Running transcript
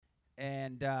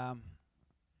And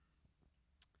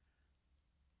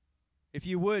if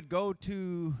you would, go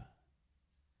to...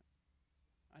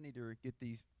 I need to get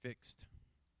these fixed.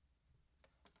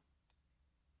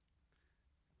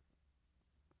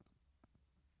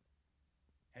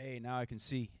 Hey, now I can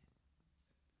see.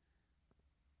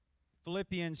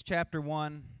 Philippians chapter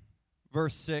 1,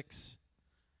 verse 6.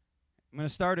 I'm going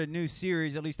to start a new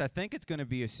series. At least I think it's going to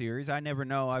be a series. I never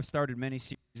know. I've started many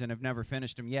series and have never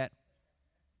finished them yet.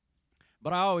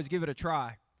 But I always give it a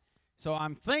try. So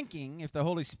I'm thinking, if the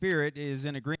Holy Spirit is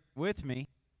in agreement with me,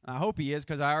 I hope he is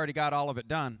because I already got all of it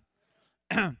done,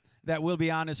 that we'll be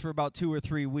on this for about 2 or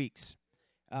 3 weeks.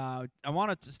 I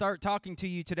want to start talking to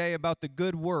you today about the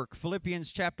good work.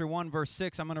 Philippians chapter 1, verse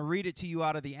 6. I'm going to read it to you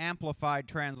out of the Amplified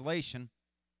Translation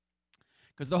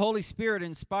because the Holy Spirit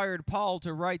inspired Paul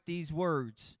to write these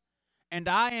words. And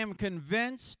I am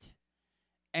convinced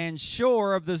and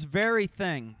sure of this very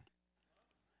thing,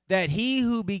 that he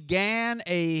who began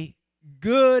a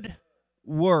good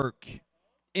work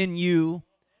in you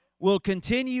will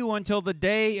continue until the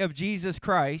day of Jesus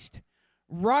Christ,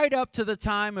 right up to the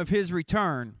time of his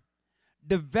return,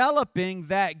 developing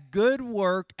that good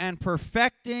work and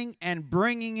perfecting and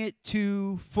bringing it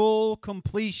to full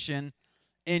completion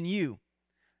in you.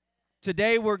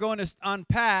 Today we're going to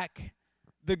unpack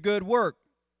the good work.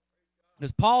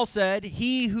 As Paul said,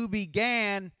 he who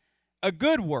began a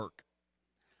good work.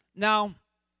 Now,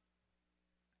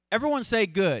 everyone say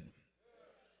good.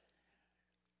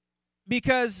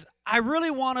 Because I really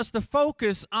want us to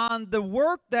focus on the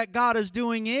work that God is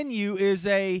doing in you is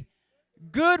a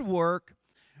good work.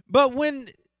 But when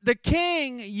the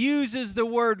king uses the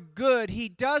word good, he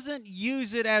doesn't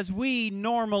use it as we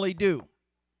normally do.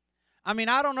 I mean,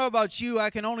 I don't know about you. I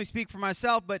can only speak for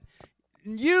myself. But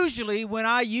usually when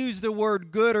I use the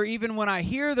word good, or even when I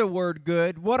hear the word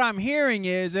good, what I'm hearing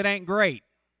is it ain't great.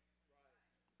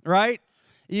 Right?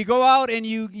 You go out and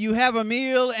you have a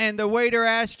meal and the waiter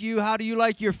asks you, how do you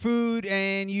like your food?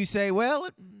 And you say, well,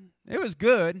 it was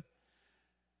good.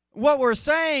 What we're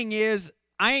saying is,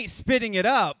 I ain't spitting it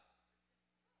up,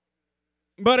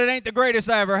 but it ain't the greatest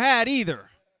I ever had either.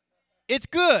 It's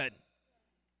good,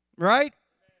 right?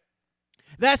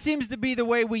 That seems to be the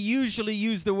way we usually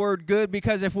use the word good,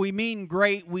 because if we mean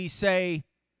great, we say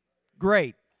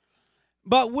great.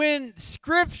 But when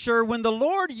the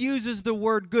Lord uses the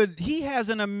word good, he has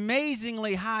an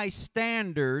amazingly high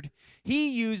standard.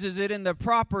 He uses it in the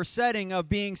proper setting of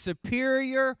being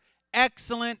superior,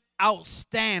 excellent,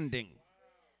 outstanding.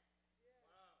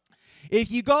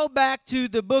 If you go back to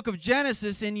the book of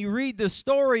Genesis and you read the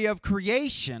story of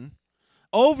creation,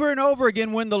 over and over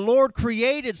again, when the Lord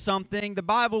created something, the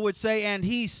Bible would say, and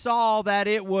he saw that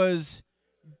it was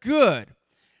good.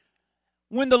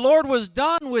 When the Lord was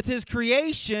done with his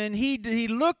creation, he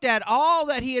looked at all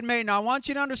that he had made. Now, I want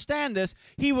you to understand this.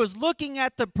 He was looking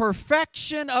at the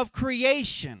perfection of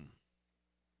creation.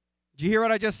 Did you hear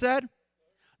what I just said?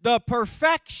 The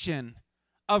perfection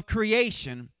of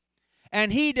creation.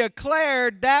 And he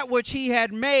declared that which he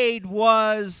had made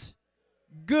was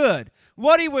good.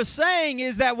 What he was saying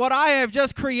is that what I have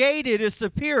just created is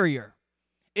superior.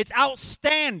 It's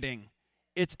outstanding.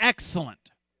 It's excellent.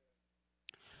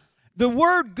 The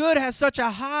word good has such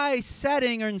a high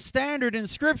setting and standard in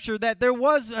Scripture that there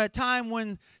was a time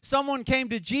when someone came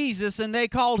to Jesus and they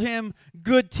called him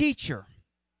good teacher.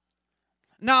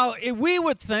 Now, we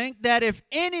would think that if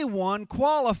anyone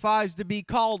qualifies to be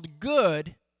called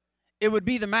good, it would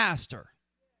be the master.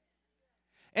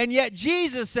 And yet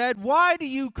Jesus said, why do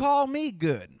you call me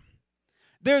good?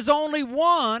 There's only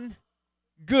one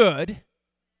good,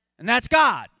 and that's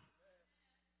God.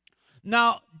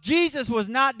 Now, Jesus was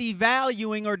not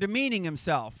devaluing or demeaning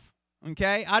himself,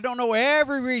 okay? I don't know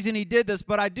every reason he did this,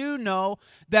 but I do know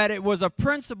that it was a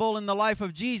principle in the life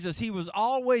of Jesus. He was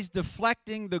always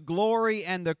deflecting the glory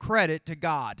and the credit to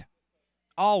God,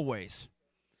 always.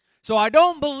 So I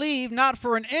don't believe, not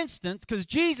for an instant, because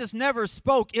Jesus never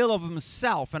spoke ill of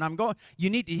himself, and you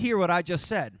need to hear what I just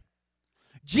said.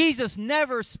 Jesus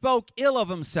never spoke ill of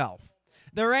himself.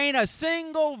 There ain't a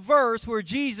single verse where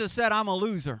Jesus said, I'm a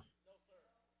loser.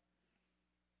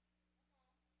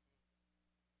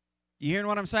 You hearing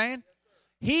what I'm saying?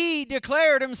 He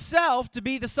declared himself to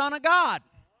be the Son of God.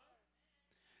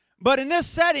 But in this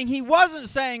setting, he wasn't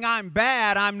saying, I'm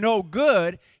bad, I'm no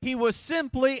good. He was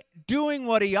simply doing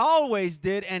what he always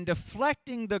did and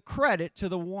deflecting the credit to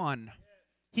the one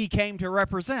he came to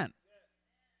represent.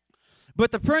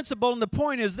 But the principle and the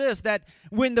point is this, that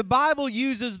when the Bible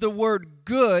uses the word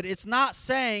good, it's not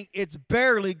saying it's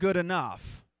barely good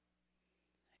enough.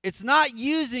 It's not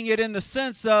using it in the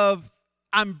sense of,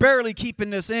 I'm barely keeping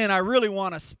this in, I really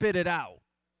want to spit it out.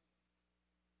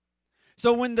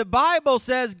 So when the Bible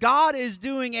says God is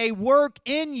doing a work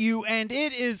in you and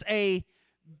it is a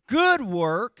good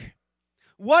work,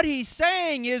 what he's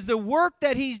saying is the work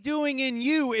that he's doing in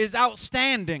you is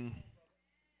outstanding.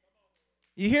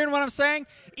 You hearing what I'm saying?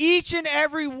 Each and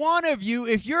every one of you,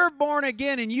 if you're born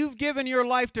again and you've given your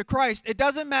life to Christ, it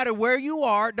doesn't matter where you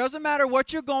are. It doesn't matter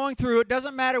what you're going through. It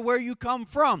doesn't matter where you come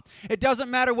from. It doesn't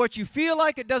matter what you feel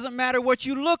like. It doesn't matter what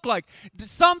you look like.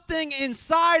 Something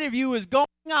inside of you is going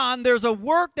on. There's a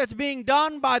work that's being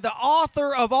done by the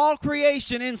author of all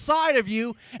creation inside of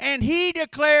you, and he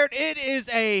declared it is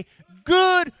a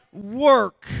good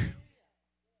work.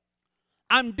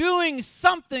 I'm doing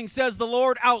something, says the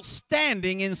Lord,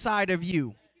 outstanding inside of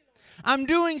you. I'm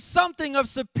doing something of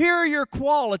superior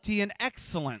quality and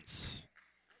excellence.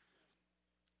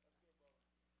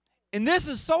 And this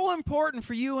is so important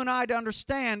for you and I to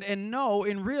understand and know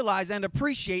and realize and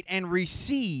appreciate and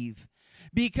receive.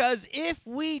 Because if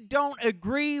we don't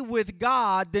agree with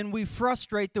God, then we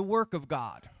frustrate the work of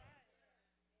God.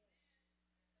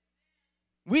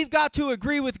 We've got to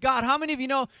agree with God. How many of you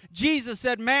know Jesus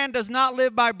said, man does not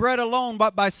live by bread alone,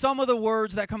 but by some of the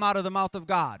words that come out of the mouth of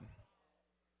God?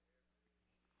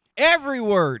 Every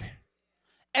word.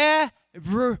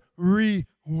 Every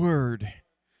word.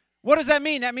 What does that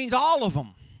mean? That means all of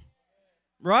them.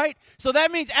 Right? So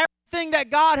that means everything that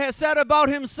God has said about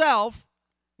himself,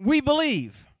 we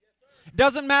believe.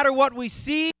 Doesn't matter what we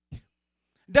see.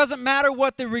 Doesn't matter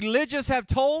what the religious have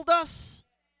told us.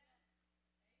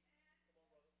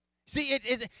 See,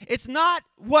 it's not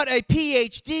what a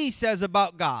PhD says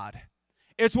about God.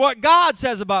 It's what God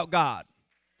says about God.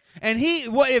 And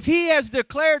if he has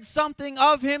declared something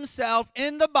of himself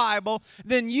in the Bible,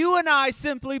 then you and I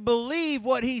simply believe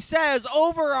what he says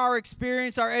over our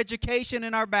experience, our education,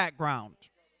 and our background.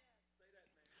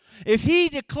 If he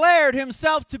declared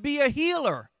himself to be a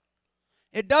healer,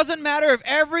 it doesn't matter if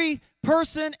every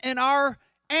person in our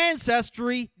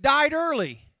ancestry died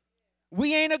early.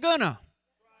 We ain't gonna.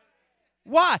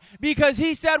 Why? Because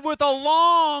he said, with a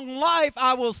long life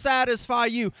I will satisfy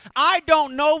you. I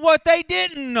don't know what they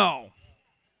didn't know.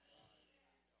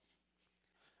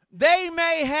 They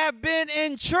may have been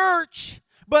in church,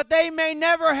 but they may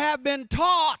never have been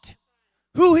taught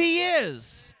who he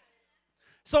is.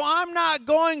 So I'm not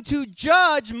going to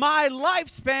judge my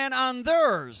lifespan on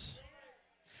theirs.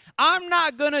 I'm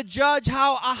not going to judge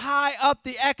how high up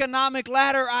the economic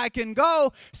ladder I can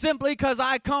go simply because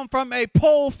I come from a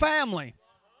poor family.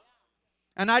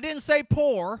 And I didn't say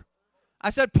poor. I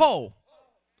said po.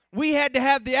 We had to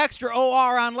have the extra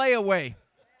OR on layaway.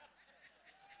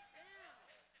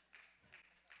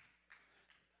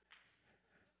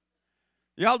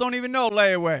 Y'all don't even know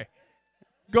layaway.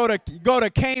 Go to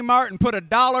Kmart and put $1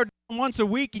 down once a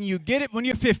week and you get it when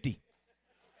you're 50.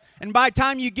 And by the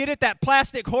time you get it, that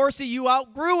plastic horsey, you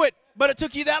outgrew it. But it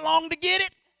took you that long to get it.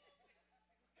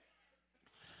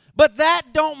 But that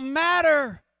don't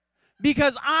matter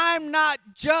because I'm not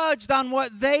judged on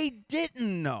what they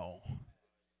didn't know.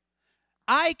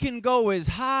 I can go as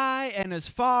high and as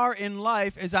far in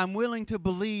life as I'm willing to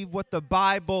believe what the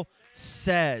Bible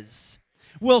says.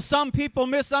 Will some people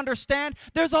misunderstand?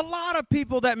 There's a lot of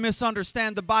people that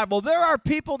misunderstand the Bible. There are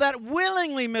people that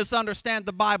willingly misunderstand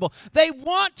the Bible. They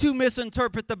want to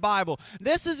misinterpret the Bible.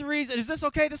 This is the reason. Is this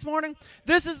okay this morning?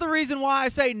 This is the reason why I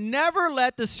say never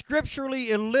let the scripturally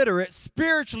illiterate,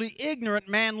 spiritually ignorant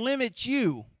man limit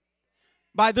you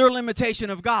by their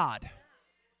limitation of God.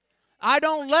 I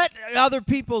don't let other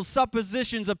people's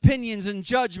suppositions, opinions, and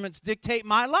judgments dictate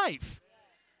my life.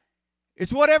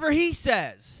 It's whatever he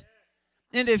says.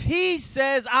 And if he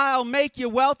says, I'll make you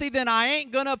wealthy, then I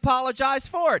ain't going to apologize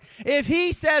for it. If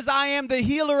he says I am the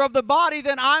healer of the body,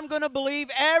 then I'm going to believe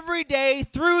every day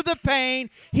through the pain,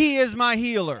 he is my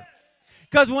healer.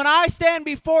 Because when I stand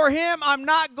before him, I'm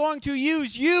not going to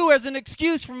use you as an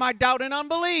excuse for my doubt and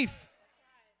unbelief.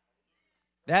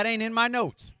 That ain't in my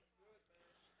notes.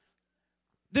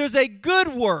 There's a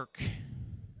good work.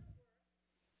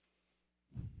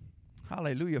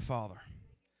 Hallelujah, Father.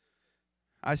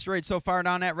 I strayed so far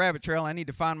down that rabbit trail, I need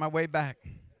to find my way back.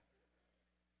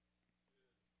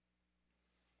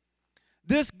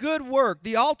 This good work,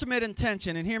 the ultimate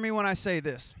intention, and hear me when I say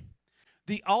this,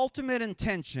 the ultimate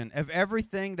intention of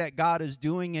everything that God is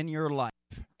doing in your life,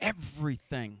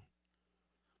 everything,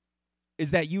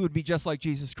 is that you would be just like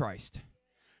Jesus Christ.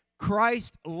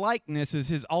 Christ likeness is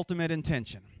his ultimate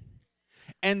intention.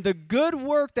 And the good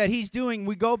work that he's doing,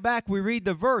 we go back, we read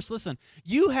the verse. Listen,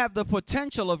 you have the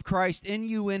potential of Christ in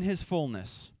you in his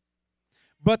fullness.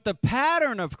 But the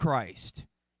pattern of Christ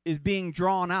is being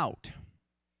drawn out.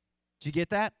 Did you get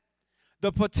that?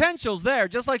 The potential's there.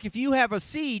 Just like if you have a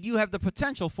seed, you have the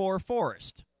potential for a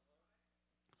forest.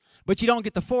 But you don't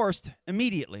get the forest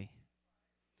immediately.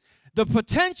 The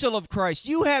potential of Christ,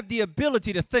 you have the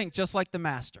ability to think just like the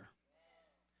Master.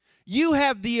 You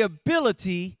have the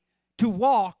ability to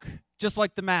walk just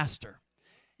like the Master.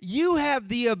 You have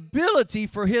the ability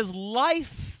for His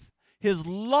life, His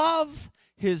love,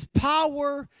 His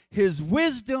power, His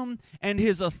wisdom, and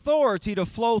His authority to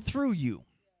flow through you.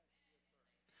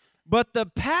 But the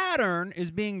pattern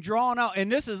is being drawn out.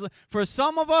 And this is, for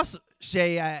some of us,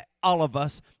 all of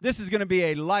us, this is going to be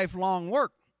a lifelong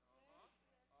work.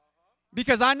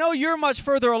 Because I know you're much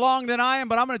further along than I am,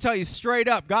 but I'm going to tell you straight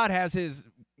up, God has His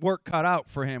work cut out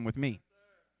for Him with me.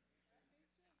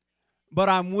 But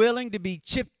I'm willing to be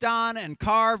chipped on and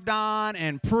carved on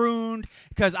and pruned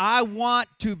because I want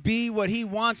to be what He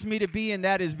wants me to be, and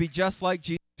that is be just like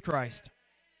Jesus Christ.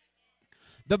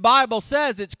 The Bible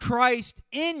says it's Christ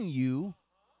in you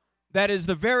that is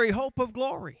the very hope of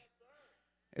glory.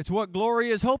 It's what glory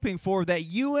is hoping for, that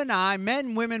you and I,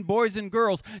 men, women, boys, and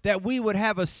girls, that we would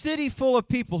have a city full of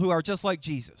people who are just like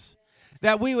Jesus.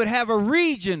 That we would have a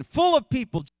region full of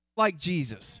people just like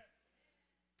Jesus.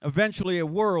 Eventually a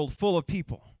world full of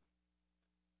people.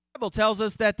 The Bible tells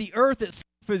us that the earth itself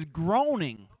is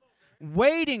groaning,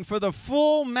 waiting for the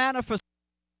full manifestation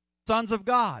of the sons of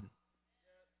God.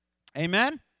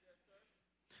 Amen?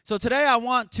 So today I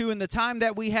want to, in the time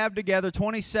that we have together,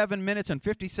 27 minutes and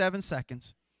 57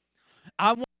 seconds,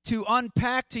 I want to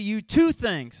unpack to you two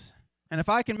things. And if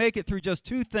I can make it through just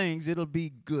two things, it'll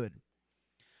be good.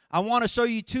 I want to show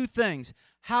you two things.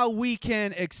 How we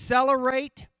can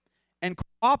accelerate and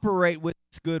cooperate with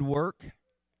this good work,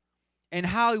 and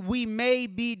how we may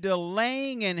be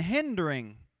delaying and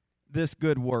hindering this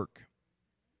good work.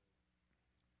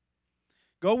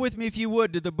 Go with me, if you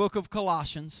would, to the book of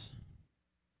Colossians.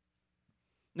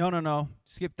 No.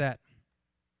 Skip that.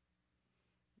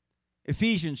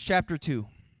 Ephesians chapter 2.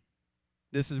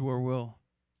 This is where we'll.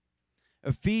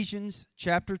 Ephesians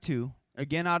chapter 2,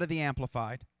 again out of the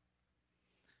Amplified.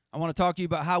 I want to talk to you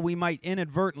about how we might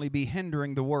inadvertently be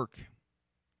hindering the work.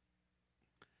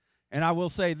 And I will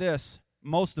say this,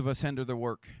 most of us hinder the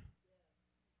work.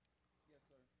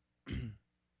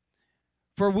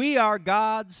 For we are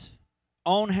God's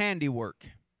own handiwork,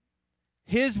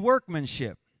 His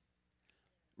workmanship,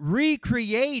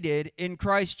 recreated in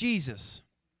Christ Jesus.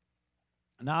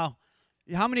 Now,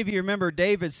 how many of you remember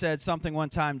David said something one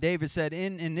time? David said,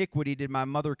 "In iniquity did my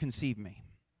mother conceive me."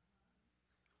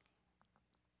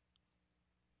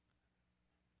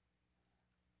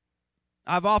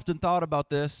 I've often thought about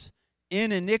this.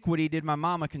 In iniquity did my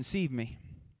mama conceive me,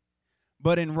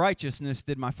 but in righteousness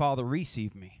did my father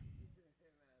receive me.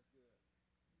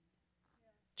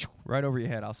 Right over your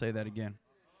head. I'll say that again.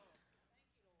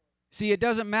 See, it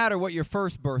doesn't matter what your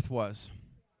first birth was.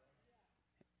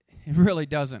 It really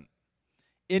doesn't.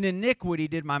 In iniquity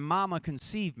did my mama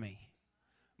conceive me,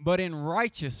 but in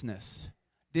righteousness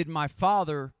did my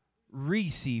father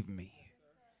receive me.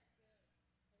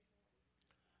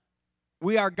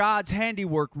 We are God's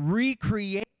handiwork,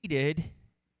 recreated.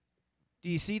 Do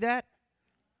you see that?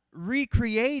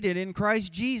 Recreated in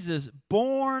Christ Jesus,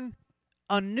 born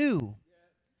anew,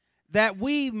 that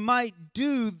we might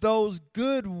do those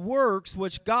good works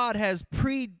which God has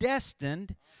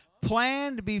predestined,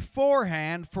 planned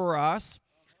beforehand for us,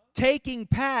 taking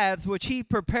paths which He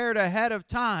prepared ahead of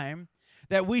time,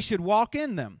 that we should walk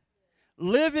in them,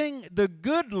 living the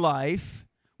good life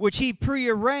which He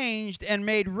prearranged and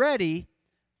made ready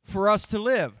for us to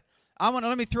live.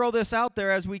 Let me throw this out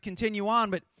there as we continue on,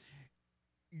 but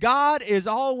God is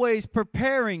always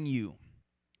preparing you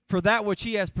for that which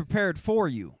He has prepared for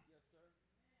you.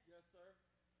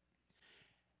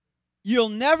 You'll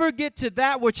never get to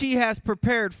that which He has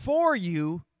prepared for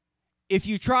you if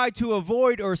you try to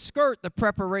avoid or skirt the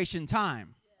preparation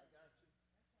time.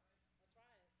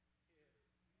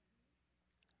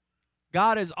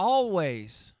 God is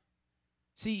always,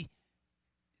 see,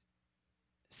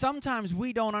 sometimes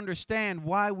we don't understand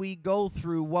why we go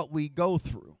through what we go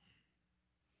through.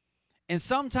 And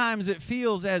sometimes it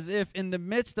feels as if in the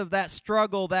midst of that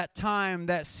struggle, that time,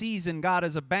 that season, God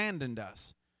has abandoned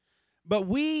us. But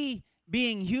we,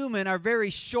 being human, are very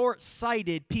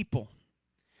short-sighted people.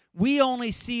 We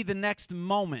only see the next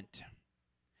moment.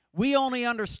 We only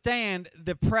understand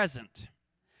the present.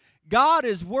 God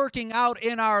is working out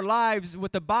in our lives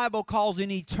what the Bible calls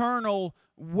an eternal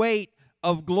weight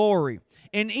of glory.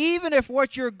 And even if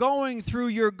what you're going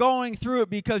through it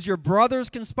because your brothers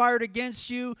conspired against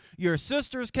you, your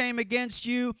sisters came against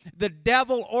you, the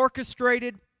devil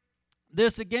orchestrated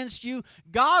this against you,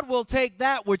 God will take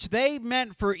that which they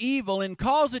meant for evil and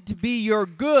cause it to be your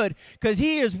good, because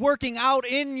He is working out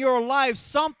in your life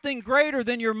something greater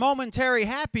than your momentary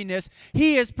happiness.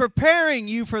 He is preparing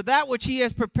you for that which He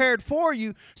has prepared for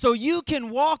you, so you can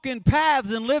walk in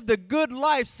paths and live the good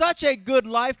life, such a good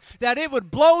life that it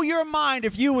would blow your mind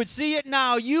if you would see it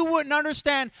now. You wouldn't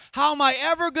understand, how am I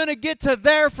ever going to get to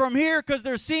there from here, because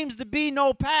there seems to be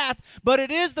no path, but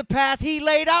it is the path He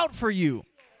laid out for you.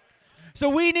 So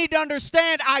we need to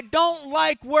understand, I don't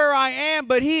like where I am,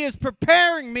 but He is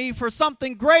preparing me for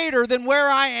something greater than where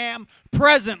I am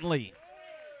presently.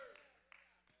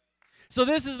 So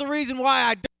this is the reason why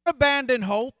I don't abandon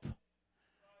hope,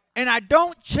 and I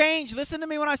don't change, listen to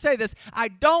me when I say this, I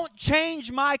don't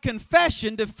change my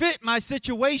confession to fit my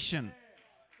situation.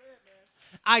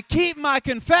 I keep my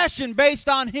confession based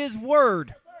on His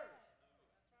Word.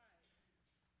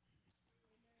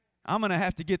 I'm going to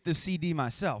have to get this CD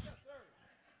myself.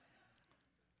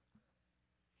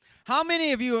 How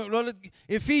many of you,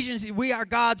 Ephesians, we are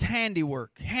God's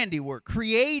handiwork,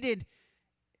 created,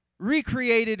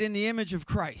 recreated in the image of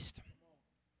Christ.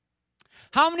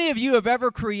 How many of you have ever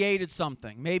created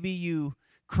something? Maybe you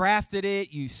crafted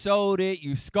it, you sewed it,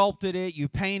 you sculpted it, you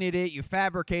painted it, you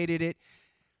fabricated it,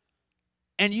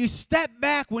 and you stepped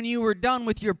back when you were done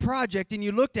with your project and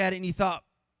you looked at it and you thought,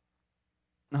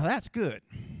 now that's good.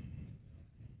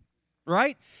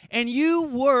 Right? And you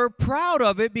were proud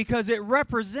of it because it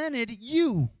represented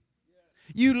you.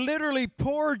 You literally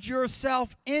poured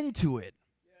yourself into it.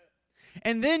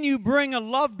 And then you bring a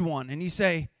loved one and you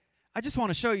say, I just want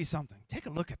to show you something. Take a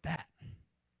look at that.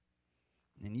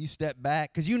 And you step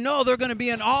back because you know they're going to be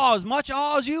in awe, as much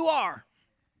awe as you are.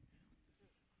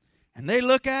 And they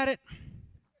look at it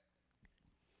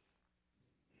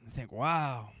and think,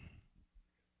 wow,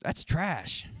 that's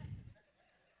trash.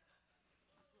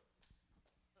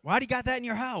 Why do you got that in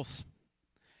your house?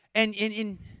 And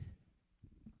man.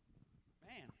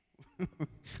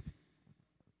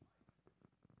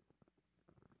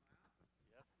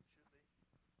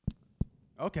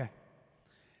 Okay.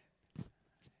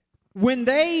 When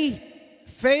they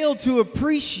fail to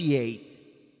appreciate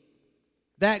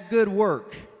that good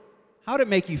work, how did it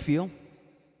make you feel?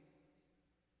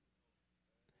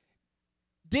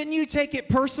 Didn't you take it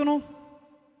personal?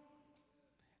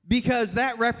 Because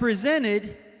that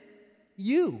represented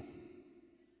you.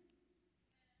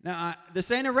 Now,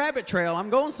 this ain't a rabbit trail. I'm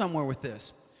going somewhere with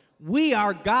this. We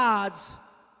are God's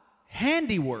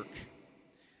handiwork.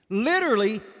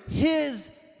 Literally,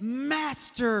 His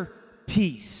masterpiece.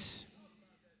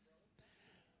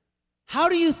 How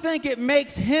do you think it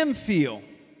makes Him feel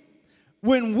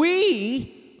when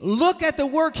we look at the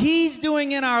work He's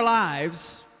doing in our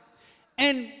lives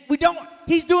and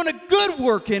He's doing a good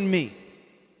work in me?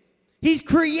 He's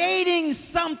creating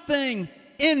something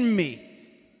in me.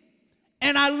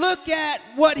 And I look at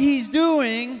what He's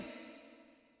doing,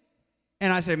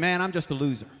 and I say, man, I'm just a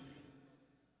loser.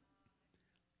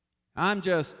 I'm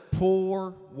just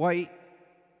poor, white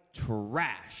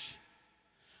trash.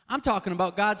 I'm talking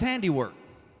about God's handiwork.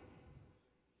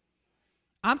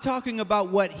 I'm talking about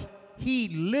what He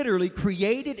literally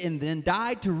created and then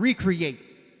died to recreate.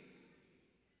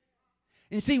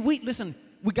 And see, listen,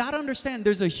 we got to understand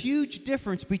there's a huge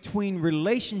difference between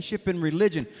relationship and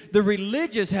religion. The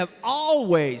religious have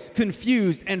always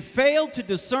confused and failed to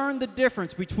discern the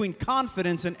difference between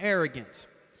confidence and arrogance.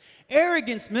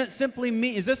 Arrogance simply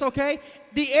means, is this okay?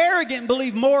 The arrogant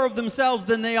believe more of themselves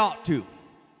than they ought to.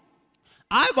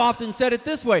 I've often said it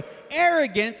this way: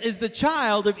 arrogance is the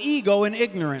child of ego and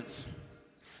ignorance.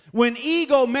 When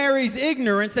ego marries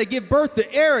ignorance, they give birth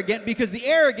to arrogant because the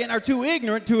arrogant are too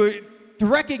ignorant to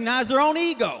recognize their own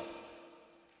ego.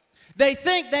 They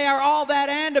think they are all that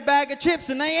and a bag of chips,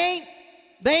 and they ain't.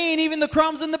 They ain't even the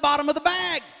crumbs in the bottom of the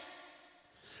bag.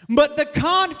 But the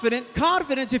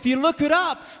confidence, if you look it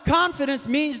up, confidence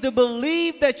means to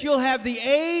believe that you'll have the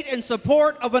aid and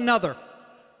support of another.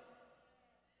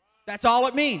 That's all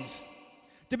it means.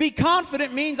 To be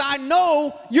confident means I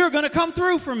know you're going to come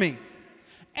through for me.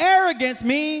 Arrogance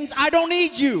means I don't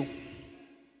need you.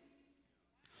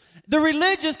 The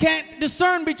religious can't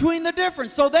discern between the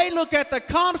difference, so they look at the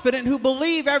confident who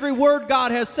believe every word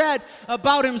God has said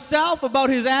about Himself, about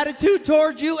His attitude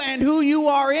towards you, and who you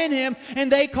are in Him,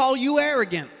 and they call you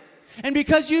arrogant. And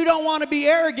because you don't want to be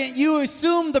arrogant, you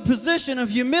assume the position of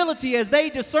humility as they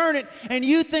discern it, and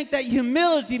you think that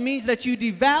humility means that you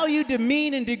devalue,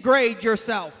 demean, and degrade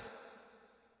yourself.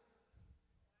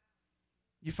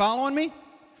 You following me?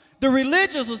 The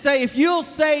religious will say, if you'll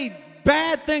say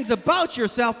bad things about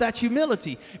yourself, that's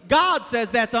humility. God says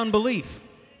that's unbelief.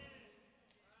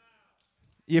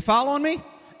 You following me?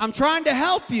 I'm trying to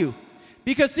help you.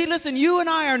 Because, see, listen, you and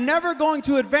I are never going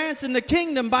to advance in the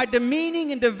kingdom by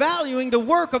demeaning and devaluing the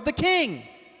work of the king.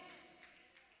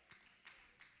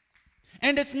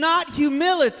 And it's not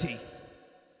humility.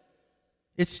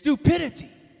 It's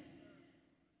stupidity.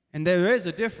 And there is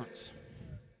a difference.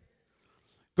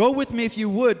 Go with me, if you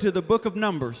would, to the book of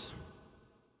Numbers.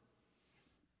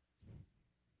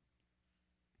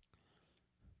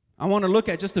 I want to look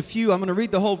at just a few. I'm going to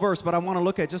read the whole verse, but I want to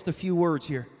look at just a few words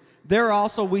here. There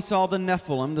also we saw the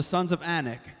Nephilim, the sons of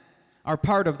Anak, are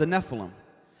part of the Nephilim.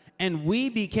 And we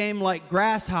became like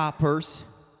grasshoppers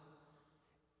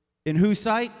in whose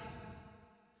sight?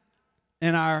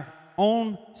 In our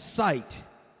own sight.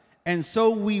 And so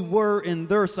we were in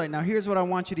their sight. Now here's what I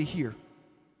want you to hear.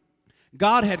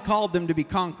 God had called them to be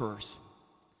conquerors.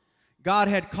 God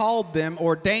had called them,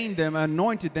 ordained them,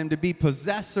 anointed them to be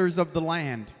possessors of the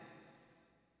land.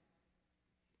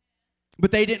 But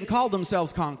they didn't call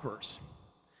themselves conquerors.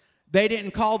 They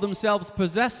didn't call themselves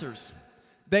possessors.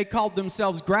 They called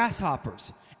themselves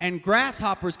grasshoppers. And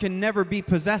grasshoppers can never be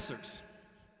possessors.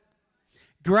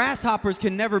 Grasshoppers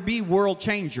can never be world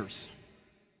changers.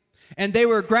 And they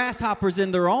were grasshoppers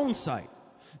in their own sight.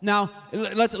 Now,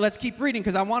 let's keep reading,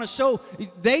 because I want to show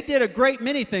they did a great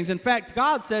many things. In fact,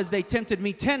 God says they tempted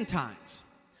me 10 times.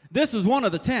 This was one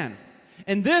of the 10.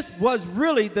 And this was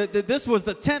really, this was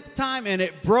the 10th time, and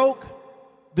it broke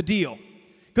the deal.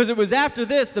 Because it was after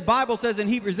this, the Bible says in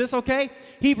Hebrews, is this okay?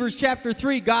 Hebrews chapter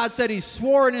 3, God said he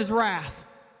swore in his wrath.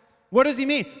 What does he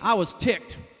mean? I was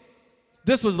ticked.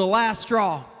 This was the last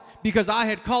straw, because I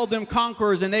had called them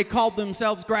conquerors and they called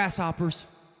themselves grasshoppers.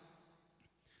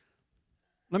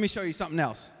 Let me show you something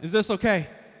else. Is this okay?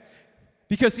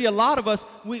 Because, see, a lot of us,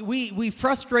 we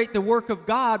frustrate the work of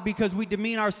God because we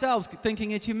demean ourselves,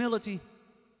 thinking it's humility.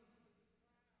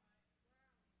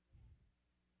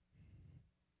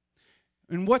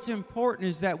 And what's important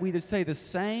is that we say the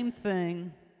same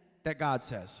thing that God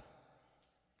says.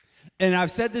 And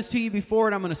I've said this to you before,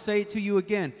 and I'm going to say it to you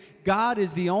again. God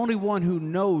is the only one who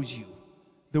knows you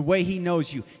the way he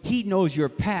knows you. He knows your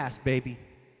past, baby,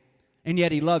 and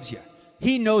yet he loves you.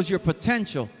 He knows your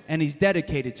potential, and he's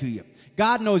dedicated to you.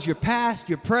 God knows your past,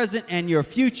 your present, and your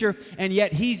future, and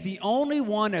yet he's the only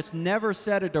one that's never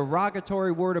said a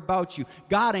derogatory word about you.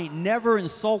 God ain't never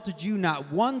insulted you,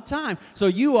 not one time, so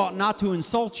you ought not to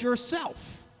insult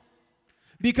yourself.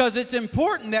 Because it's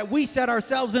important that we set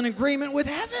ourselves in agreement with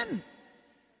heaven.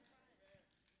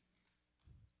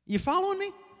 You following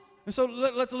me? And so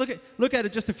let's look at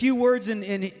it, just a few words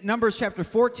in Numbers chapter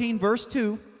 14, verse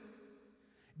 2.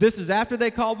 This is after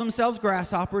they called themselves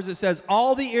grasshoppers. It says,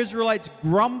 all the Israelites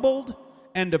grumbled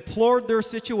and deplored their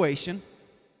situation.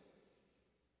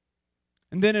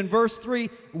 And then in verse 3,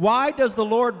 why does the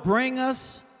Lord bring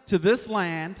us to this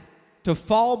land to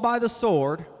fall by the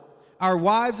sword? Our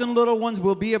wives and little ones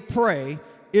will be a prey.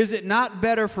 Is it not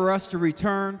better for us to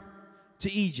return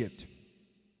to Egypt?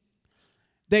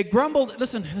 They grumbled.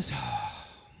 Listen.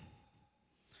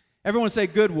 Everyone say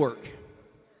good work.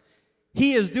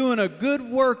 He is doing a good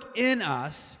work in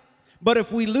us, but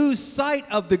if we lose sight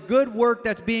of the good work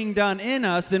that's being done in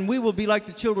us, then we will be like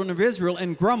the children of Israel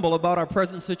and grumble about our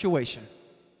present situation.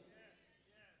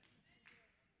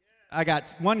 I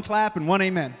got one clap and one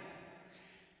amen.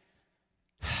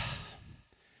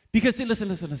 Because, see, listen.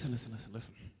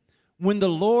 When the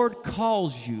Lord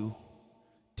calls you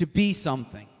to be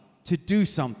something, to do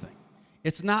something,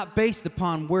 it's not based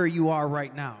upon where you are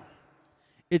right now.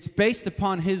 It's based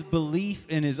upon his belief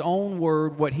in his own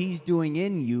word, what he's doing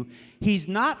in you. He's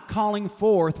not calling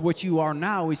forth what you are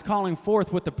now. He's calling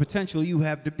forth what the potential you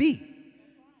have to be.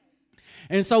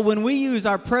 And so when we use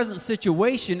our present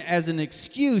situation as an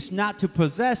excuse not to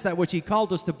possess that which he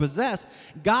called us to possess,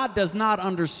 God does not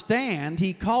understand.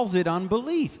 He calls it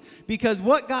unbelief. Because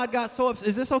what God got so upset,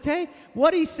 is this okay?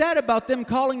 What he said about them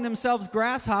calling themselves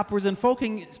grasshoppers and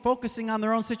focusing on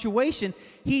their own situation,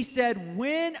 he said,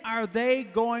 when are they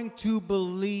going to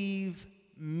believe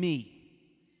me?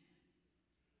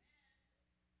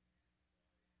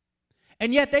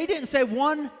 And yet they didn't say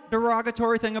one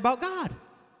derogatory thing about God.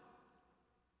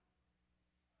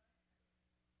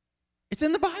 It's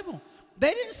in the Bible. They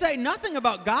didn't say nothing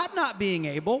about God not being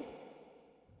able.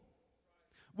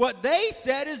 What they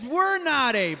said is we're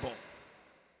not able.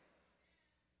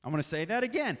 I'm going to say that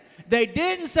again. They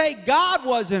didn't say God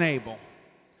wasn't able.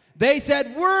 They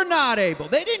said we're not able.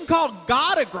 They didn't call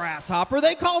God a grasshopper.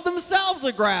 They called themselves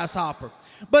a grasshopper.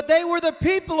 But they were the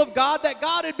people of God that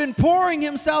God had been pouring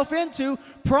himself into,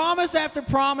 promise after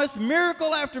promise,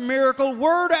 miracle after miracle,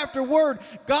 word after word.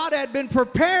 God had been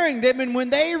preparing them, and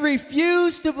when they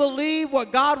refused to believe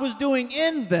what God was doing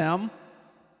in them,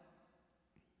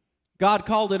 God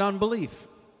called it unbelief.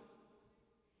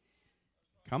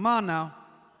 Come on now.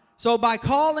 So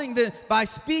by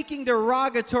speaking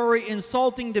derogatory,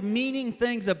 insulting, demeaning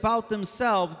things about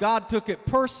themselves, God took it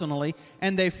personally,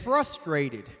 and they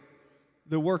frustrated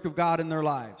the work of God in their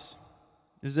lives.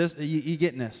 You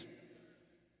getting this?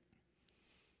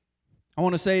 I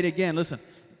want to say it again. Listen,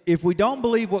 if we don't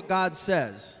believe what God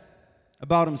says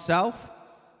about himself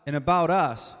and about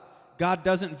us, God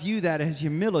doesn't view that as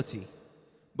humility,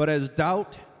 but as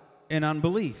doubt and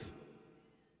unbelief.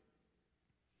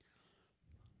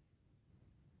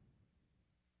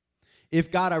 If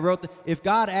God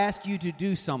asks you to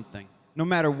do something, no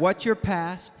matter what your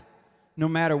past, no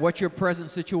matter what your present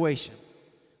situation,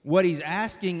 what he's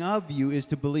asking of you is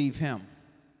to believe him.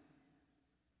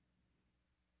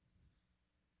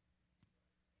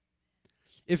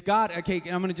 If God, okay,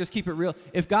 I'm going to just keep it real.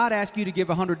 If God asks you to give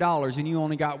 $100 and you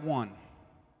only got one,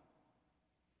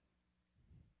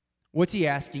 what's he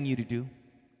asking you to do?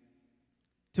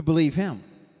 To believe him.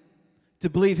 To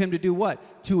believe him to do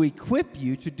what? To equip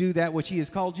you to do that which he has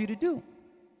called you to do.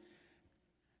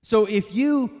 So if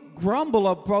you grumble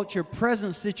about your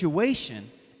present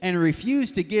situation and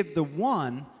refuse to give the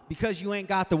one because you ain't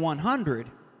got the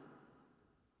 100,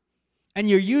 and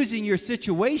you're using your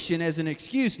situation as an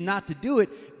excuse not to do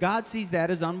it, God sees that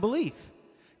as unbelief.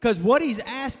 Because what he's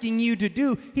asking you to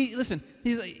do, he's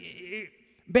like,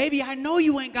 baby, I know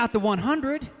you ain't got the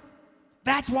 100.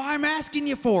 That's why I'm asking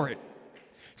you for it.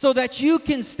 So that you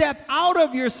can step out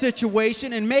of your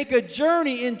situation and make a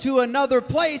journey into another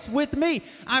place with me.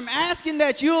 I'm asking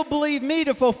that you'll believe me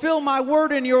to fulfill my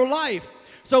word in your life.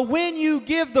 So when you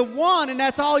give the one and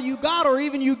that's all you got, or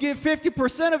even you give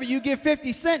 50% of it, you give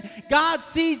 50 cents, God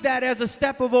sees that as a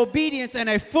step of obedience and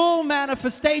a full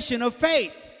manifestation of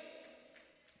faith.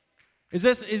 Is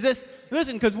this,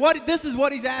 listen, because this is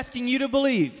what he's asking you to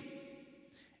believe.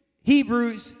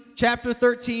 Hebrews chapter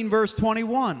 13, verse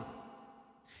 21.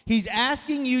 He's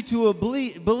asking you to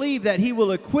believe that he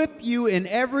will equip you in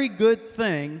every good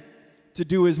thing to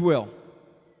do his will.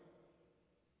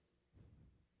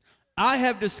 I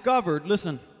have discovered,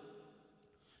 listen,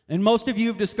 and most of you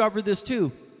have discovered this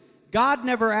too, God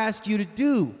never asked you to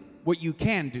do what you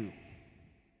can do.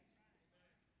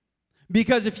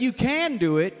 Because if you can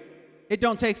do it, it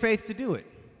don't take faith to do it.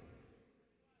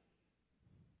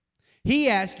 He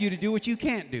asked you to do what you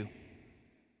can't do.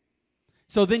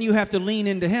 So then you have to lean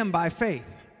into him by faith.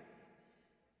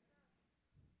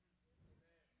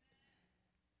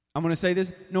 I'm going to say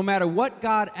this. No matter what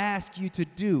God asks you to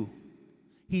do,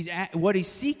 what he's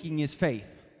seeking is faith.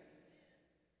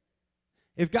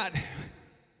 If God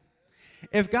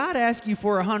asks you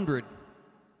for 100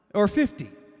 or 50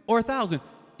 or 1,000,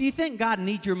 do you think God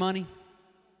needs your money?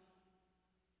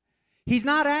 He's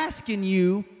not asking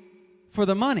you for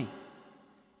the money.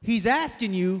 He's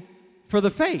asking you for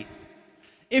the faith.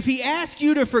 If he asks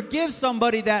you to forgive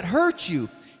somebody that hurt you,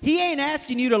 he ain't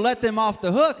asking you to let them off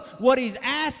the hook. What he's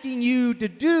asking you to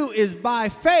do is by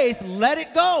faith, let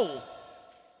it go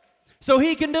so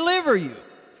he can deliver you.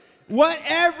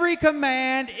 Every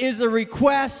command is a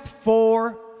request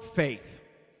for faith,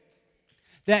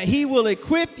 that he will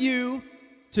equip you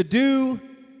to do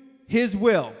his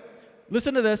will.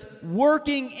 Listen to this.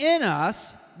 Working in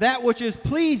us that which is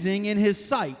pleasing in his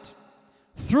sight,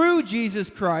 through Jesus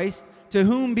Christ, to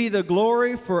whom be the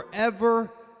glory forever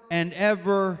and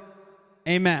ever.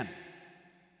 Amen.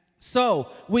 So,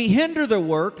 we hinder the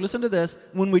work, listen to this,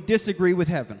 when we disagree with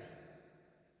heaven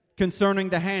concerning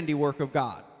the handiwork of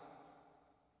God.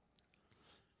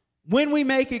 When we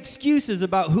make excuses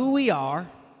about who we are,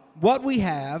 what we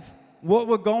have, what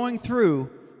we're going through,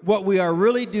 what we are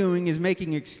really doing is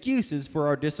making excuses for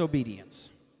our disobedience.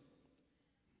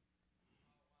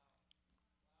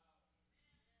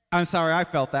 I'm sorry, I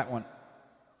felt that one.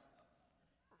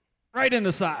 Right in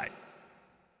the side.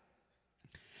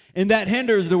 And that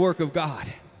hinders the work of God.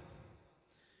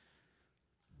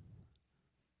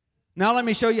 Now let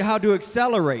me show you how to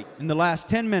accelerate. In the last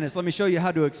 10 minutes, let me show you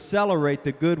how to accelerate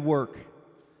the good work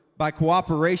by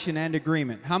cooperation and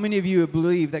agreement. How many of you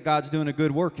believe that God's doing a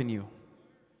good work in you?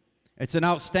 It's an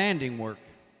outstanding work.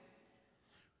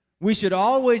 We should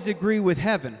always agree with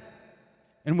heaven,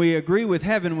 and we agree with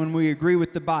heaven when we agree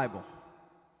with the Bible.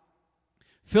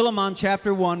 Philemon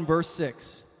chapter 1, verse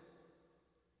 6.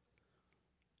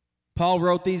 Paul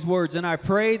wrote these words, "And I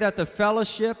pray that the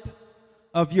fellowship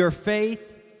of your faith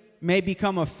may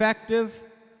become effective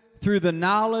through the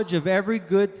knowledge of every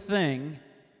good thing,"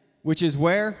 which is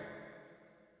where?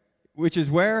 Which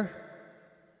is where?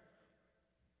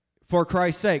 for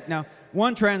Christ's sake. Now,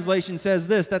 one translation says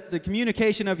this, that the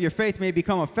communication of your faith may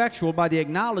become effectual by the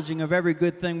acknowledging of every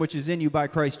good thing which is in you by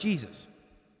Christ Jesus.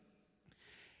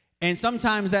 And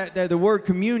sometimes that the word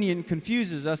communion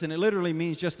confuses us, and it literally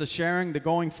means just the sharing, the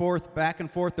going forth, back and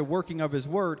forth, the working of His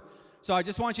Word. So I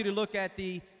just want you to look at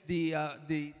the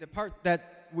part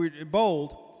that we're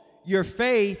bold. Your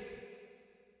faith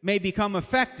may become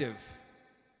effective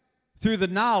through the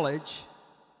knowledge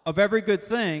of every good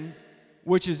thing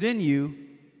which is in you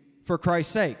for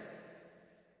Christ's sake.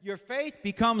 Your faith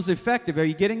becomes effective. Are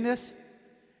you getting this?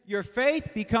 Your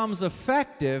faith becomes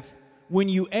effective when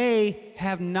you, A,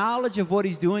 have knowledge of what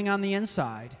He's doing on the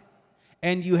inside,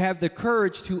 and you have the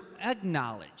courage to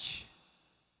acknowledge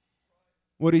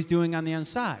what He's doing on the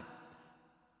inside.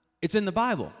 It's in the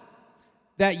Bible.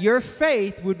 That your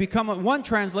faith would become, one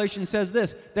translation says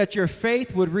this, that your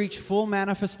faith would reach full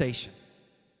manifestation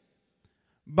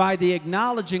by the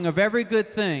acknowledging of every good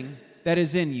thing that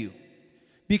is in you.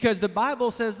 Because the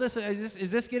Bible says this,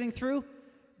 is this getting through?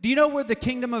 Do you know where the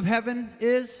kingdom of heaven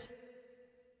is?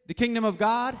 The kingdom of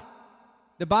God?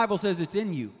 The Bible says it's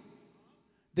in you.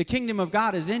 The kingdom of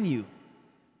God is in you.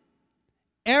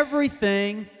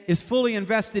 Everything is fully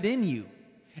invested in you.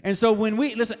 And so when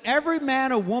listen, every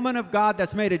man or woman of God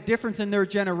that's made a difference in their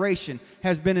generation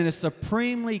has been a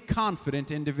supremely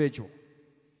confident individual.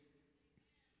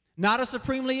 Not a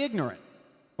supremely ignorant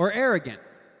or arrogant,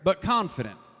 but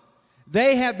confident.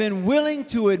 They have been willing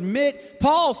to admit,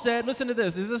 Paul said, listen to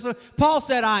this, Paul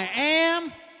said, I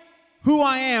am who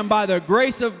I am by the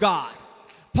grace of God.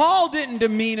 Paul didn't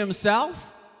demean himself.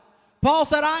 Paul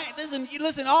said,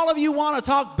 listen, all of you want to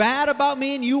talk bad about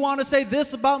me, and you want to say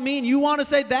this about me, and you want to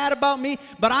say that about me,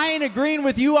 but I ain't agreeing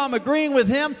with you, I'm agreeing with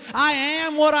him. I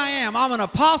am what I am. I'm an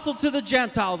apostle to the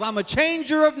Gentiles. I'm a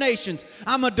changer of nations.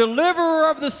 I'm a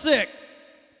deliverer of the sick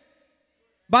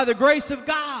by the grace of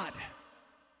God.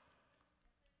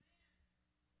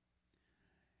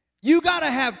 You got to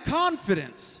have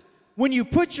confidence when you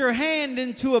put your hand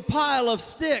into a pile of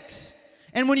sticks,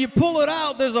 and when you pull it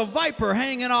out, there's a viper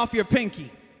hanging off your pinky.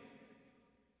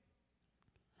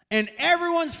 And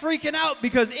everyone's freaking out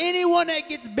because anyone that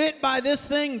gets bit by this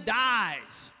thing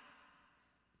dies.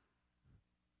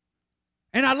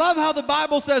 And I love how the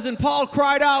Bible says, and Paul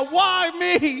cried out, why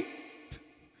me?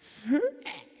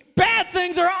 Bad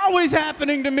things are always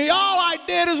happening to me. All I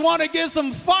did is want to get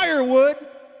some firewood.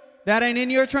 That ain't in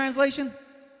your translation?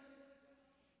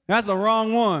 That's the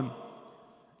wrong one.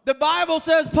 The Bible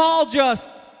says Paul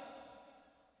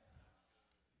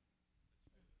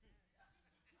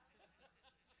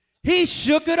he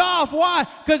shook it off. Why?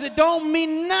 Because it don't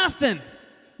mean nothing.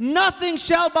 Nothing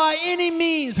shall by any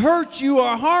means hurt you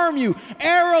or harm you.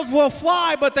 Arrows will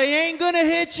fly, but they ain't going to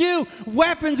hit you.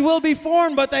 Weapons will be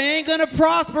formed, but they ain't going to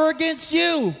prosper against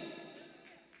you.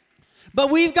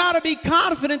 But we've got to be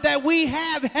confident that we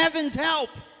have heaven's help.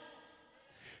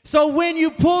 So when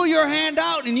you pull your hand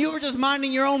out and you were just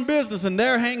minding your own business and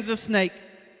there hangs a snake,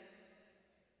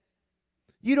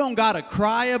 you don't got to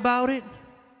cry about it.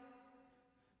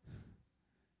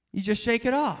 You just shake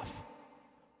it off.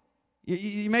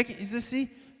 You make it,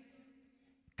 see?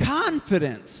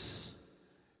 Confidence.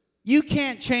 You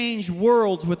can't change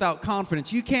worlds without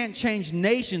confidence. You can't change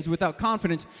nations without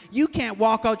confidence. You can't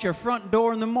walk out your front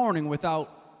door in the morning without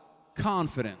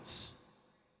confidence.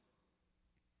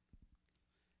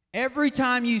 Every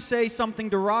time you say something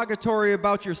derogatory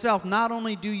about yourself, not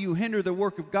only do you hinder the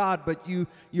work of God, but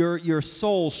your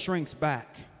soul shrinks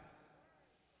back.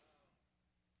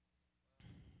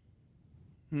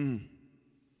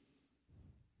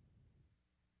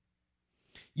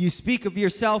 You speak of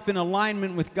yourself in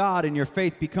alignment with God, and your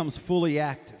faith becomes fully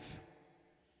active.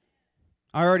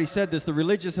 I already said this. The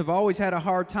religious have always had a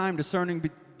hard time discerning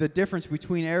the difference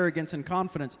between arrogance and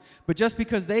confidence. But just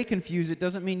because they confuse it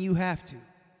doesn't mean you have to.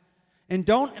 And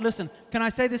listen, can I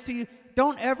say this to you?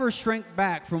 Don't ever shrink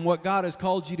back from what God has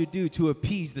called you to do to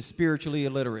appease the spiritually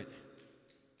illiterate.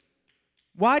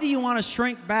 Why do you want to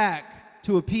shrink back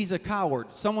to appease a coward,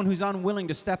 someone who's unwilling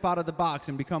to step out of the box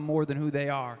and become more than who they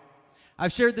are?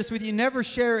 I've shared this with you. Never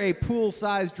share a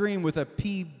pool-sized dream with a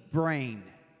pea brain.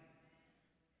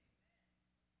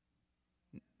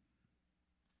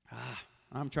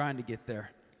 I'm trying to get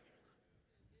there.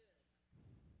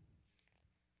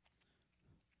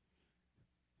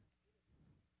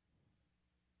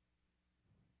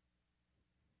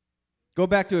 Go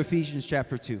back to Ephesians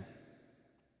chapter 2.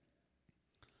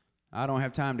 I don't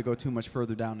have time to go too much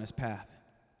further down this path.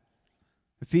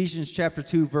 Ephesians chapter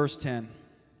 2, verse 10.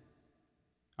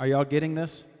 Are y'all getting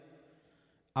this?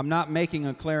 I'm not making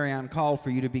a clarion call for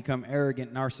you to become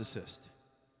arrogant narcissists.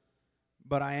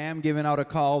 but I am giving out a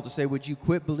call to say, would you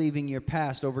quit believing your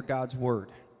past over God's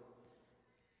word?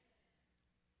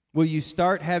 Will you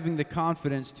start having the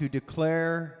confidence to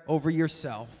declare over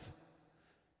yourself?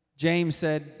 James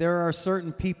said, there are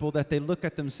certain people that they look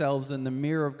at themselves in the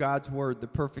mirror of God's word, the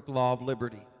perfect law of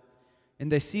liberty,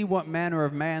 and they see what manner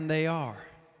of man they are.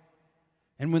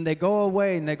 And when they go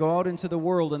away and they go out into the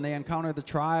world and they encounter the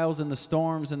trials and the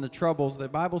storms and the troubles, the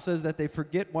Bible says that they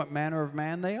forget what manner of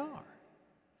man they are.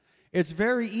 It's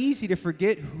very easy to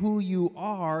forget who you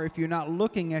are if you're not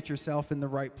looking at yourself in the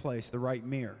right place, the right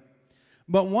mirror.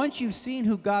 But once you've seen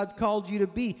who God's called you to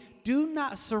be, do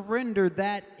not surrender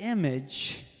that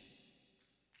image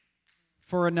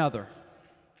for another.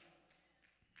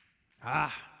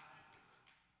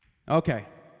 Okay.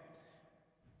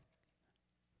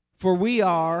 For we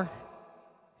are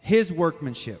His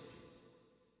workmanship.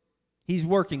 He's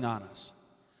working on us.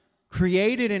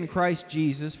 Created in Christ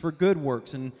Jesus for good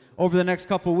works. And over the next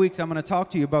couple of weeks, I'm going to talk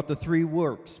to you about the three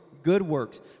works. Good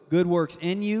works. Good works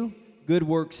in you, good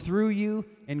works through you,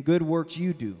 and good works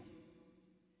you do.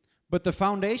 But the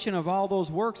foundation of all those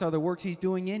works are the works He's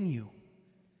doing in you.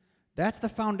 That's the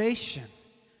foundation.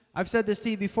 I've said this to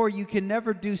you before, you can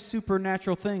never do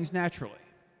supernatural things naturally.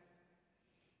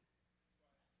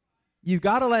 You've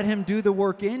got to let Him do the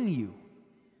work in you.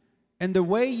 And the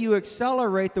way you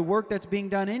accelerate the work that's being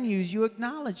done in you is you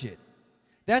acknowledge it.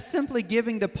 That's simply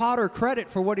giving the potter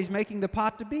credit for what he's making the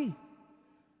pot to be.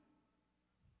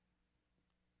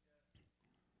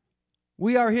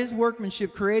 We are His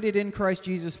workmanship, created in Christ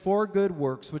Jesus for good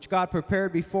works, which God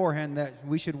prepared beforehand that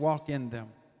we should walk in them.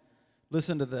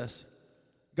 Listen to this.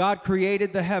 God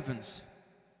created the heavens,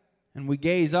 and we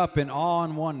gaze up in awe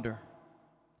and wonder.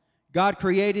 God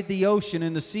created the ocean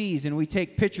and the seas, and we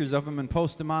take pictures of them and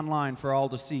post them online for all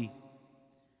to see.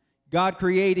 God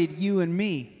created you and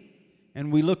me,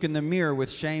 and we look in the mirror with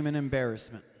shame and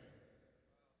embarrassment.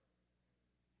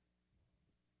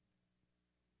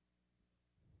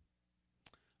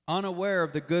 Unaware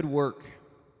of the good work,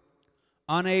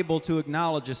 unable to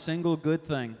acknowledge a single good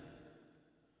thing,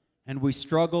 and we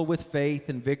struggle with faith,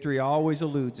 and victory always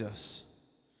eludes us.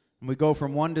 And we go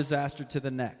from one disaster to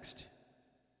the next.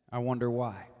 I wonder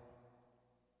why.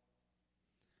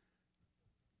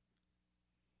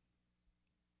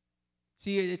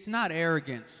 See, it's not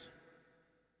arrogance.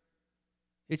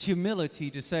 It's humility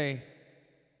to say,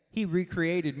 He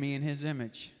recreated me in His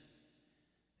image.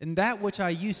 And that which I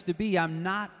used to be, I'm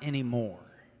not anymore.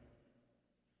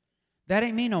 That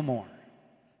ain't me no more.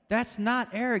 That's not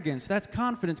arrogance. That's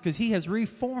confidence, because He has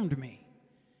reformed me.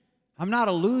 I'm not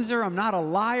a loser. I'm not a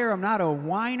liar. I'm not a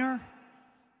whiner.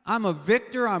 I'm a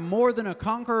victor. I'm more than a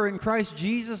conqueror in Christ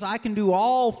Jesus. I can do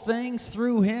all things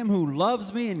through Him who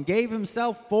loves me and gave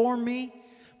Himself for me.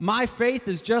 My faith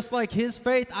is just like His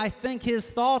faith. I think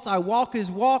His thoughts. I walk His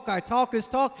walk. I talk His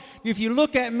talk. If you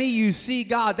look at me, you see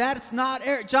God. That's not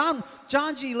John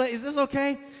G. Lake. Is this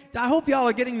okay? I hope y'all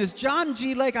are getting this. John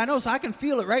G. Lake, I know, so I can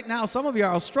feel it right now. Some of you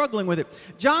are struggling with it.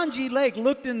 John G. Lake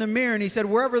looked in the mirror and he said,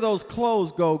 wherever those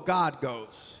clothes go, God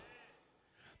goes.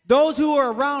 Those who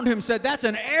were around him said, that's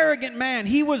an arrogant man.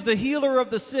 He was the healer of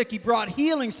the sick. He brought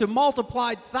healings to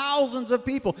multiplied thousands of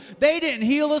people. They didn't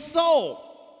heal a soul.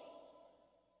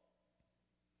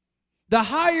 The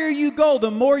higher you go,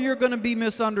 the more you're going to be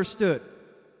misunderstood.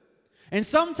 And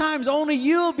sometimes only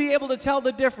you'll be able to tell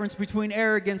the difference between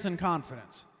arrogance and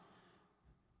confidence.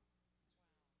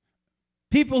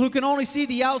 People who can only see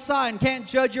the outside and can't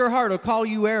judge your heart will call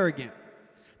you arrogant.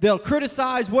 They'll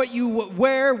criticize what you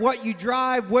wear, what you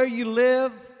drive, where you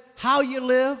live, how you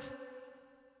live.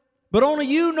 But only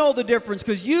you know the difference,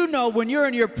 because you know when you're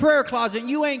in your prayer closet,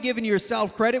 you ain't giving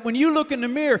yourself credit. When you look in the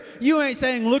mirror, you ain't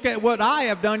saying, look at what I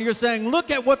have done. You're saying,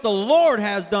 look at what the Lord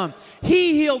has done.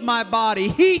 He healed my body.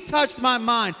 He touched my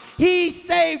mind. He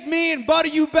saved me, and buddy,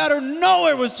 you better know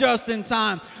it was just in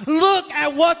time. Look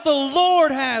at what the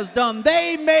Lord has done.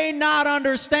 They may not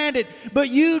understand it, but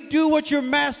you do what your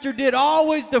master did.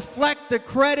 Always deflect the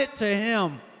credit to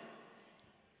Him.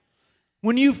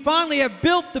 When you finally have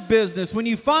built the business, when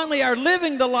you finally are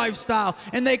living the lifestyle,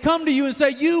 and they come to you and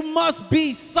say, you must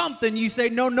be something, you say,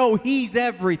 no, He's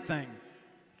everything.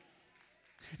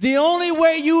 The only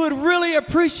way you would really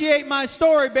appreciate my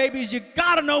story, baby, is you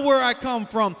got to know where I come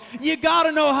from. You got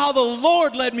to know how the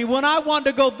Lord led me. When I wanted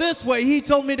to go this way, He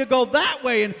told me to go that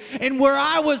way. And where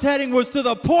I was heading was to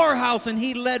the poorhouse, and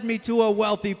He led me to a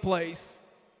wealthy place.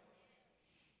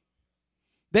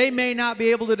 They may not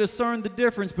be able to discern the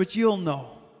difference, but you'll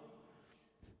know.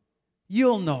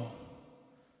 You'll know.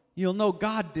 You'll know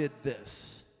God did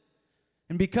this.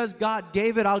 And because God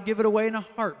gave it, I'll give it away in a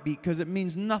heartbeat, because it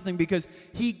means nothing, because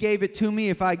He gave it to me.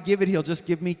 If I give it, He'll just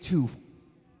give me two.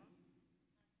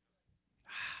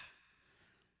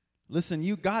 Listen,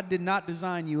 God did not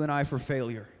design you and I for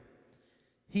failure.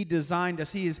 He designed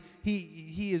us. He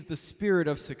is the spirit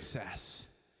of success.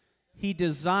 He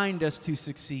designed us to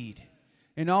succeed.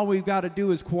 And all we've got to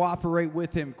do is cooperate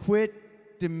with him.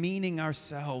 Quit demeaning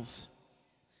ourselves.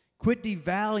 Quit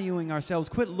devaluing ourselves.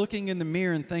 Quit looking in the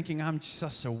mirror and thinking, I'm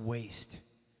just a waste.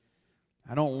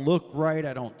 I don't look right.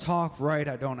 I don't talk right.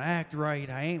 I don't act right.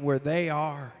 I ain't where they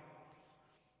are.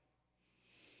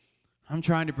 I'm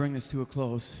trying to bring this to a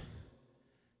close.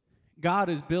 God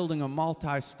is building a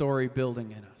multi-story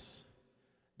building in us.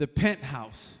 The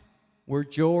penthouse where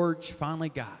George finally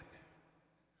got.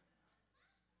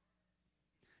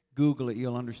 Google it,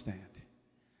 you'll understand.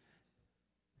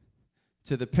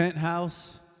 To the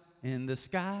penthouse in the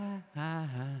sky.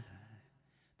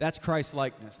 That's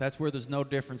Christ-likeness. That's where there's no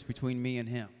difference between me and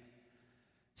him.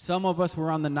 Some of us,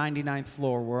 we're on the 99th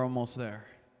floor. We're almost there.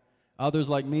 Others,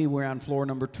 like me, we're on floor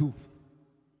number 2.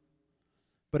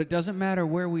 But it doesn't matter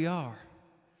where we are.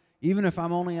 Even if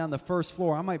I'm only on the first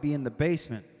floor, I might be in the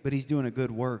basement, but he's doing a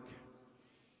good work.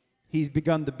 He's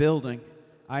begun the building.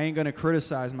 I ain't going to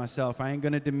criticize myself. I ain't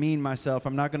going to demean myself.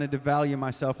 I'm not going to devalue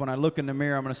myself. When I look in the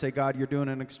mirror, I'm going to say, God, you're doing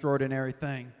an extraordinary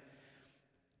thing.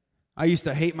 I used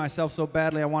to hate myself so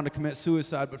badly I wanted to commit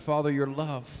suicide, but Father, your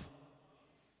love.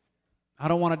 I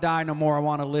don't want to die no more. I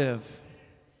want to live.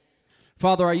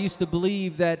 Father, I used to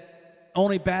believe that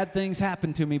only bad things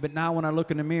happen to me, but now when I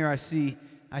look in the mirror, I see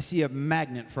a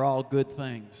magnet for all good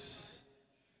things.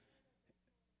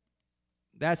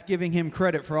 That's giving him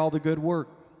credit for all the good work.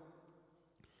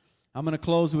 I'm going to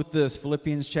close with this,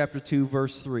 Philippians chapter 2,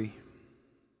 verse 3.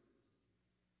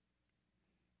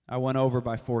 I went over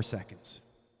by 4 seconds.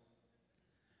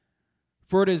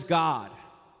 For it is God.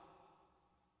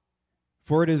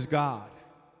 For it is God.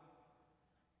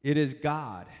 It is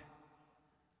God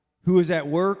who is at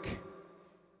work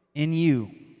in you.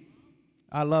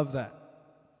 I love that.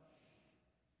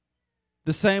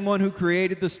 The same one who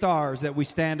created the stars that we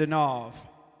stand in awe of.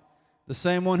 The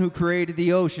same one who created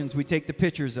the oceans we take the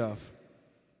pictures of.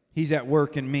 He's at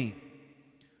work in me.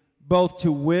 Both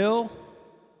to will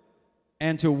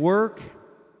and to work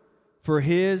for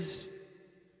his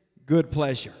good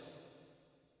pleasure.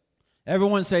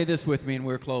 Everyone say this with me and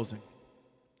we're closing.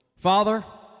 Father,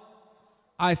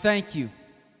 I thank you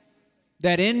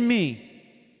that in me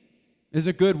is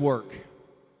a good work.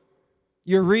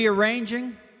 You're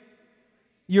rearranging,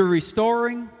 you're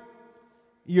restoring,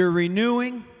 you're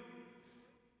renewing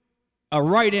a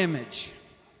right image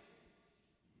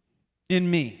in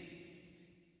me.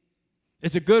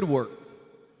 It's a good work.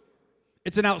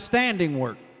 It's an outstanding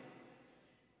work.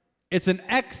 It's an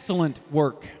excellent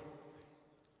work.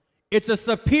 It's a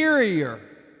superior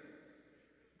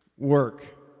work.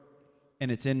 And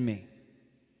it's in me.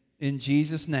 In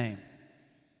Jesus' name.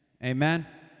 Amen.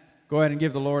 Go ahead and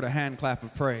give the Lord a hand clap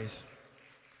of praise.